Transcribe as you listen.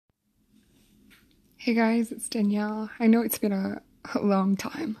Hey guys, it's Danielle. I know it's been a long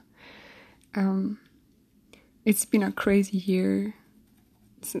time. It's been a crazy year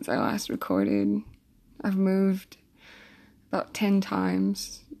since I last recorded. I've moved about 10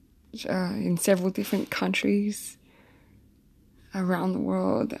 times in several different countries around the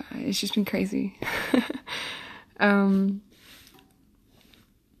world. It's just been crazy. And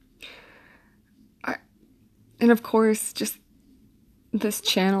of course, just this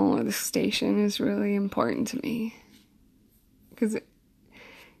channel or this station is really important to me because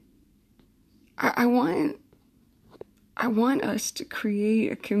I want us to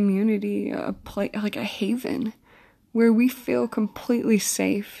create a community, a place, like a haven where we feel completely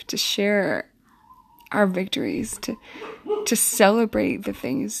safe to share our victories, to celebrate the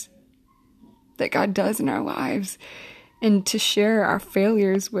things that God does in our lives, and to share our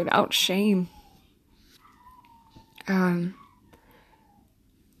failures without shame.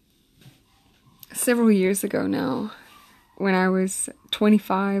 Several years ago now, when I was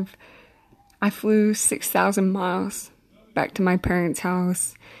 25, I flew 6,000 miles back to my parents'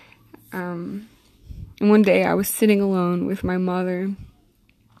 house. And one day I was sitting alone with my mother,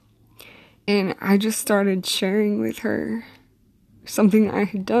 and I just started sharing with her something I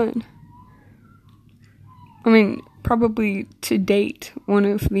had done. I mean, probably to date, one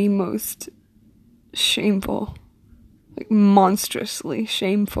of the most shameful, like monstrously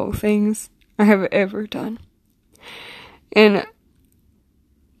shameful things I have ever done. And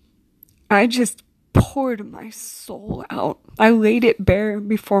I just poured my soul out. I laid it bare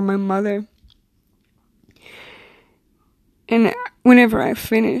before my mother. And whenever I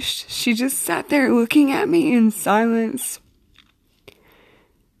finished, she just sat there looking at me in silence.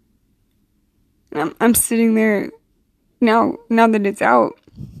 And I'm sitting there now that it's out,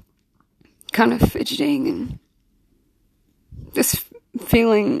 kind of fidgeting and just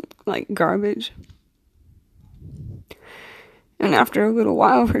feeling like garbage. And after a little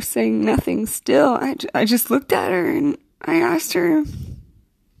while of her saying nothing still, I just looked at her and I asked her,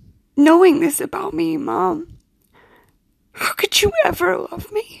 knowing this about me, Mom, how could you ever love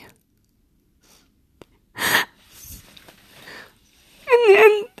me? And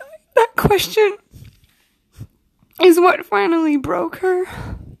then that question is what finally broke her.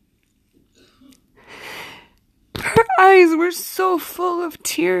 Her eyes were so full of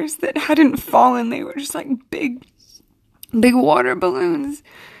tears that hadn't fallen. They were just like big water balloons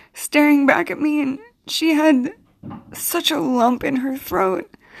staring back at me, and she had such a lump in her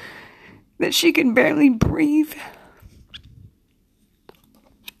throat that she could barely breathe.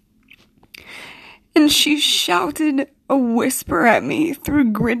 And she shouted a whisper at me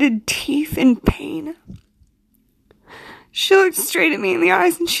through gritted teeth in pain. She looked straight at me in the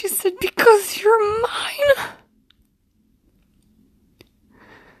eyes and she said, "Because you're mine."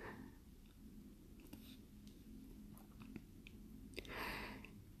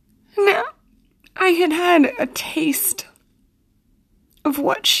 Now, I had a taste of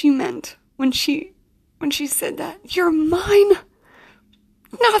what she meant when she said that. You're mine.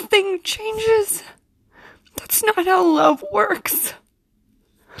 Nothing changes. That's not how love works.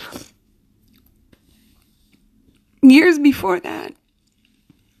 Years before that,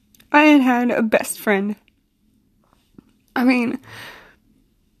 I had a best friend. I mean,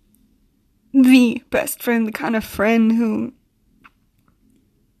 the best friend, the kind of friend who...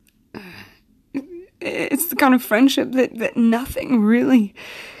 It's the kind of friendship that nothing really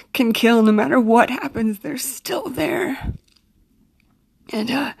can kill. No matter what happens, they're still there.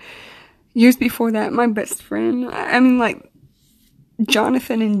 And years before that, my best friend, I mean, like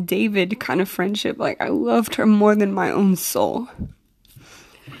Jonathan and David kind of friendship. Like, I loved her more than my own soul.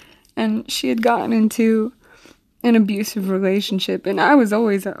 And she had gotten into an abusive relationship, and I was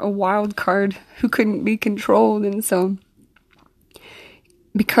always a wild card who couldn't be controlled. And so,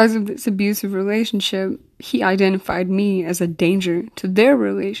 because of this abusive relationship, he identified me as a danger to their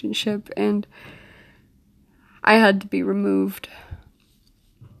relationship, and I had to be removed.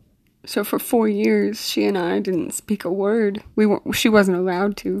 So for 4 years, she and I didn't speak a word. She wasn't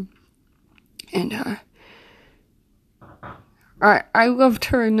allowed to. And I loved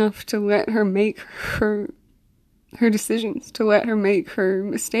her enough to let her make her decisions, to let her make her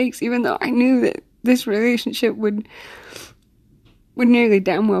mistakes, even though I knew that this relationship would nearly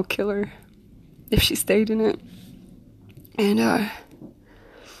damn well kill her if she stayed in it. And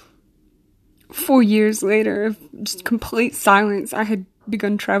 4 years later of just complete silence, I had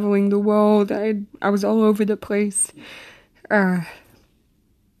begun traveling the world. I was all over the place.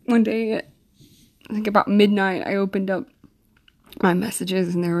 One day, I think about midnight, I opened up my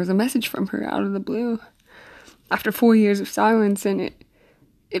messages and there was a message from her out of the blue. After 4 years of silence, and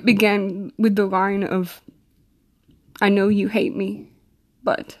It began with the line of, "I know you hate me,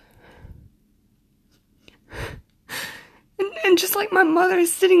 but..." And just like my mother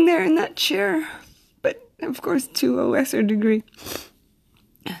is sitting there in that chair, but of course to a lesser degree,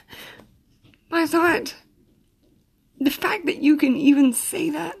 I thought, the fact that you can even say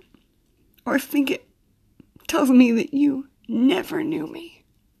that, or think it, tells me that you never knew me.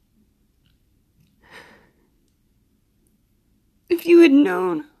 If you had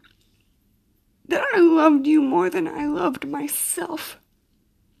known that I loved you more than I loved myself,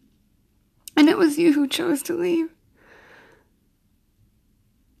 and it was you who chose to leave,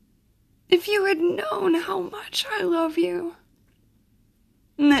 if you had known how much I love you,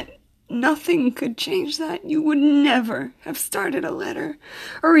 and that nothing could change that, you would never have started a letter,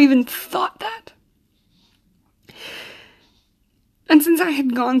 or even thought that. And since I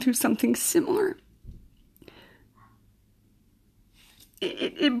had gone through something similar,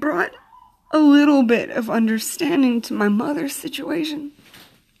 it brought a little bit of understanding to my mother's situation,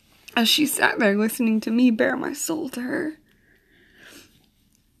 as she sat there listening to me bare my soul to her.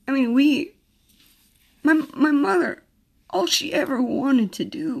 I mean, my mother, all she ever wanted to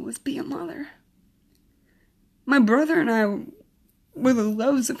do was be a mother. My brother and I were the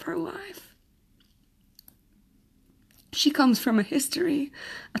loves of her life. She comes from a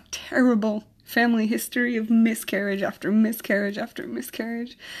terrible family history of miscarriage after miscarriage after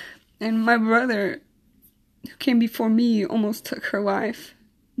miscarriage. And my brother, who came before me, almost took her life.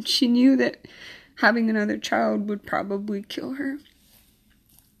 She knew that having another child would probably kill her.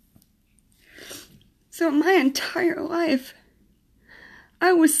 So my entire life,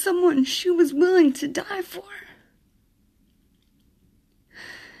 I was someone she was willing to die for.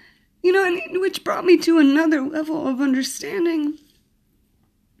 You know, and which brought me to another level of understanding.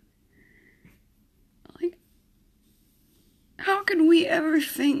 Like, how could we ever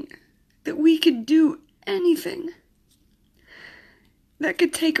think that we could do anything that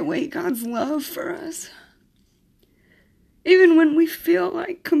could take away God's love for us? Even when we feel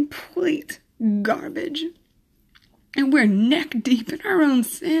like complete garbage, and we're neck deep in our own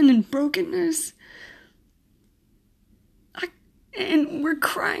sin and brokenness, and we're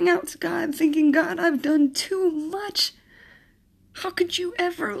crying out to God, thinking, "God, I've done too much. How could you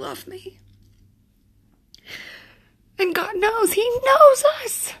ever love me?" And God knows. He knows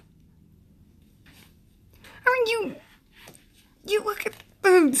us. I mean, you look at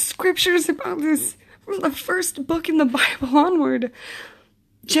the scriptures about this from the first book in the Bible onward.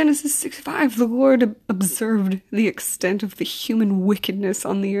 Genesis 6:5, the Lord observed the extent of the human wickedness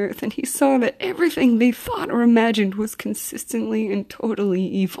on the earth, and he saw that everything they thought or imagined was consistently and totally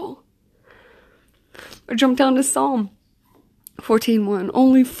evil. Or jump down to Psalm 14:1,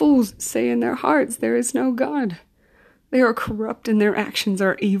 "Only fools say in their hearts, there is no God. They are corrupt and their actions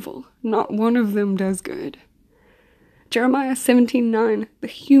are evil. Not one of them does good." Jeremiah 17:9, "The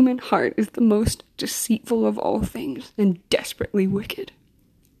human heart is the most deceitful of all things and desperately wicked."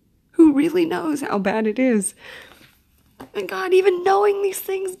 Who really knows how bad it is? And God, even knowing these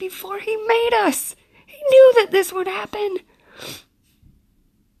things before he made us, he knew that this would happen.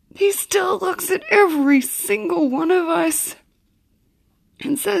 He still looks at every single one of us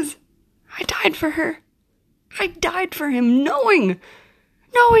and says, "I died for her. I died for him," knowing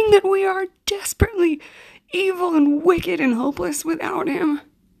that we are desperately evil and wicked and hopeless without him.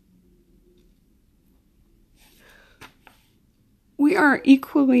 We are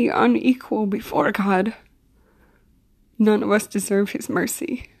equally unequal before God. None of us deserve his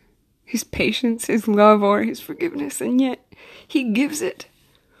mercy, his patience, his love, or his forgiveness, and yet he gives it.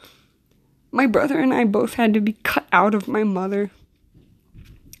 My brother and I both had to be cut out of my mother.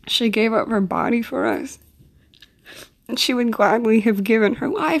 She gave up her body for us, and she would gladly have given her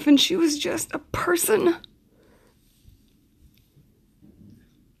life, and she was just a person.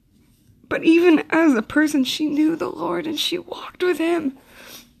 But even as a person, she knew the Lord and she walked with him.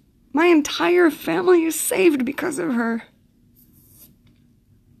 My entire family is saved because of her.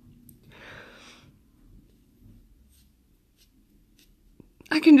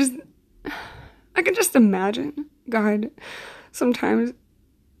 I can just imagine God sometimes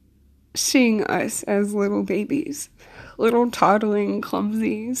seeing us as little babies, little toddling,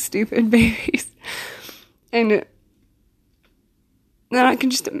 clumsy, stupid babies. And then I can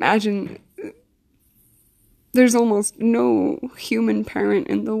just imagine there's almost no human parent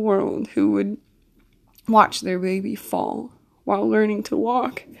in the world who would watch their baby fall while learning to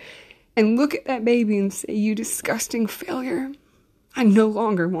walk and look at that baby and say, "You disgusting failure. I no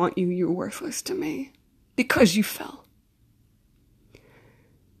longer want you. You're worthless to me because you fell."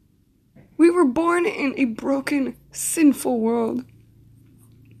 We were born in a broken, sinful world.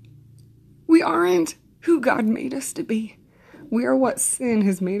 We aren't who God made us to be. We are what sin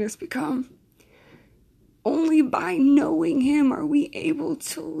has made us become. Only by knowing him are we able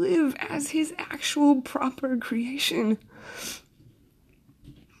to live as his actual proper creation.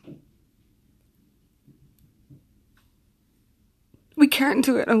 We can't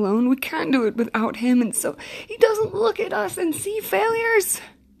do it alone. We can't do it without him. And so he doesn't look at us and see failures.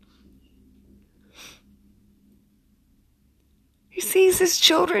 He sees his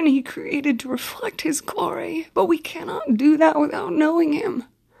children he created to reflect his glory. But we cannot do that without knowing him.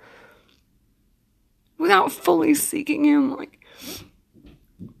 Without fully seeking him. Like,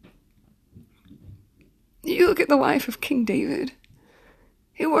 you look at the life of King David.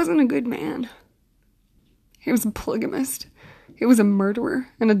 He wasn't a good man. He was a polygamist. He was a murderer,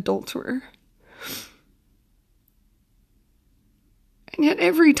 an adulterer. And yet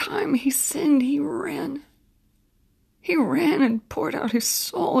every time he sinned, he ran. He ran and poured out his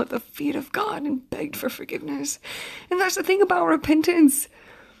soul at the feet of God and begged for forgiveness. And that's the thing about repentance.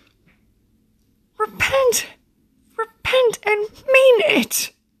 Repent. Repent and mean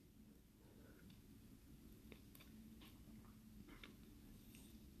it.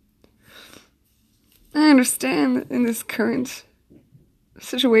 I understand that in this current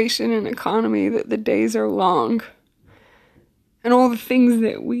situation and economy that the days are long and all the things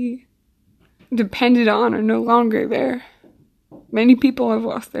that we depended on are no longer there. Many people have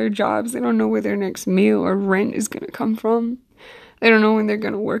lost their jobs. They don't know where their next meal or rent is going to come from. They don't know when they're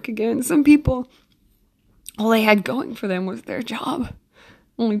going to work again. Some people, all they had going for them was their job.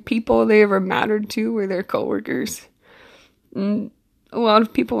 Only people they ever mattered to were their coworkers. And a lot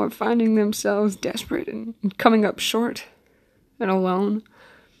of people are finding themselves desperate and coming up short and alone.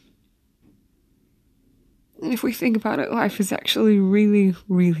 And if we think about it, life is actually really,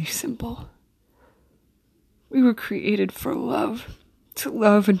 really simple. We were created for love, to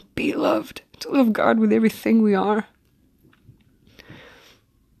love and be loved, to love God with everything we are,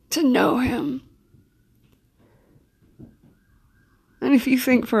 to know him. And if you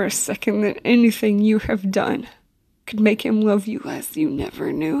think for a second that anything you have done could make him love you less, you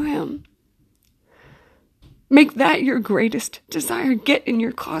never knew him. Make that your greatest desire. Get in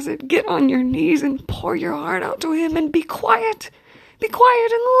your closet, get on your knees and pour your heart out to him and be quiet. Be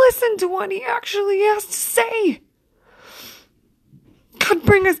quiet and listen to what he actually has to say. God,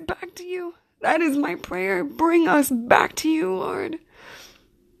 bring us back to you. That is my prayer. Bring us back to you, Lord.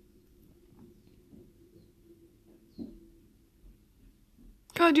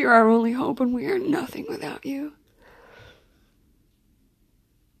 God, you're our only hope and we are nothing without you.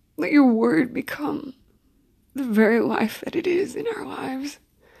 Let your word become the very life that it is in our lives.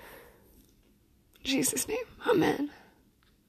 In Jesus' name, amen.